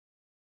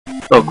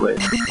Oh great.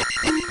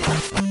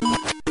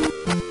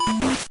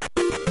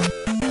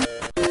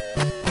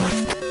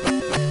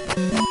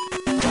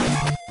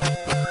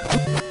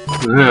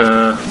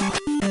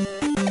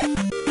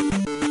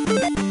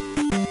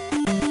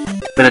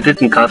 When I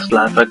didn't cast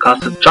life, I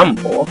casted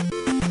jump, or?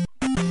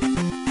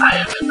 I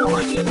have no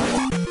idea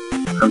anymore.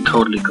 I'm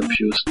totally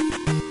confused.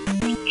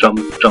 Jump,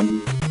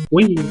 jump,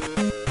 whee!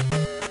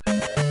 I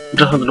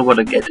just want to know what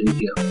I get in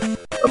here.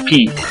 A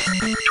P.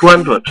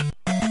 200.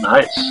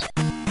 Nice.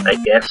 I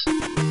guess.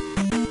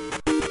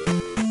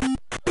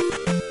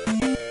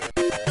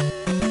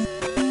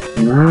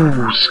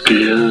 Ooh,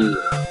 skill.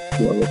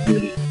 Well, not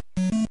really.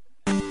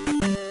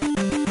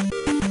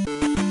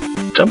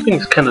 Jumping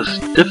is kinda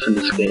stiff in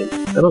this game.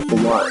 I don't know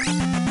why.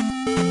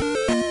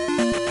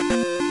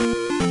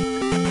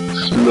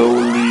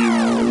 Slowly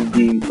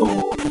moving.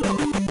 Oh no.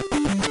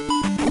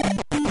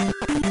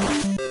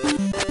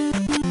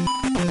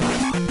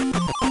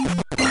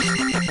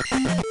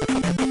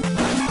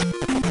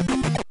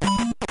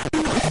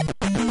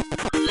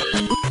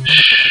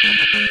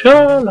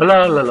 La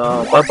la la la.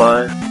 Bye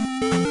bye.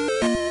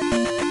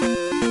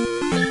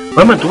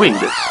 Why am I doing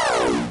this?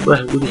 Do I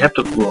really have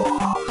to? Oh,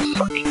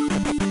 fuck you.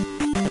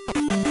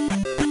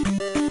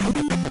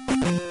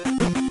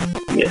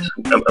 Yes,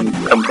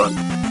 I'm gone.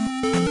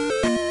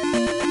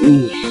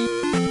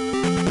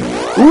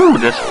 Ooh,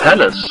 there's a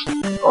palace.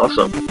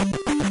 Awesome.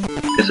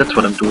 Guess that's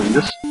what I'm doing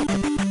this.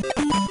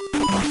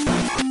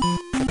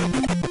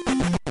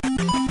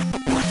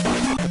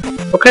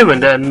 Okay, when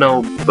there are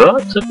no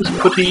birds, it is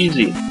pretty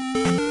easy.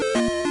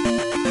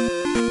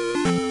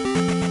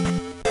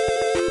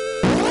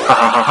 Ha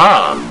ha ha ha!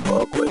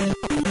 Oh, great.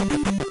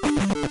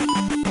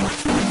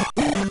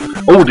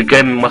 Oh, the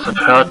game must have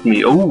hurt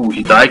me. Oh,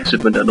 he likes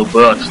it when there are no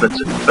birds. Let's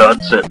it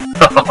birds in.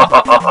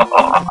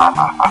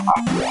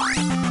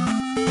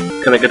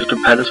 Can I get to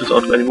the palace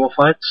without any more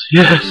fights?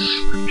 Yes,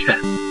 I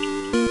can.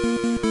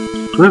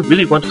 Do I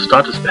really want to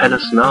start this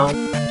palace now?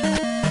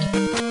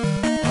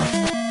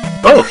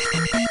 Oh!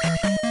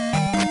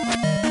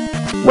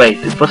 Wait,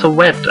 it was a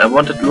wet. I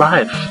wanted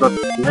life, not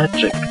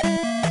magic.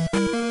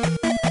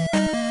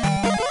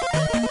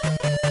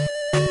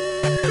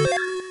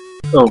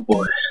 Oh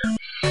boy.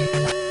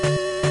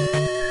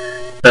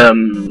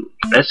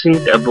 I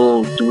think I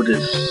will do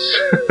this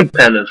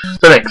palace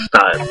the next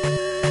time.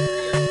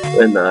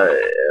 When I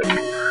am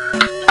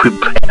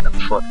prepared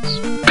for this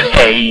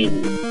pain.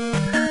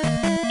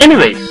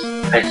 Anyways,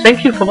 I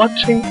thank you for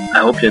watching. I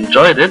hope you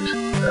enjoyed it.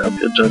 I hope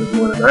you enjoyed it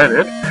more than I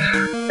did.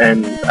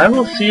 And I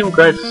will see you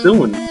guys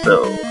soon.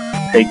 So,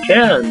 take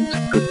care and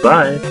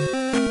goodbye.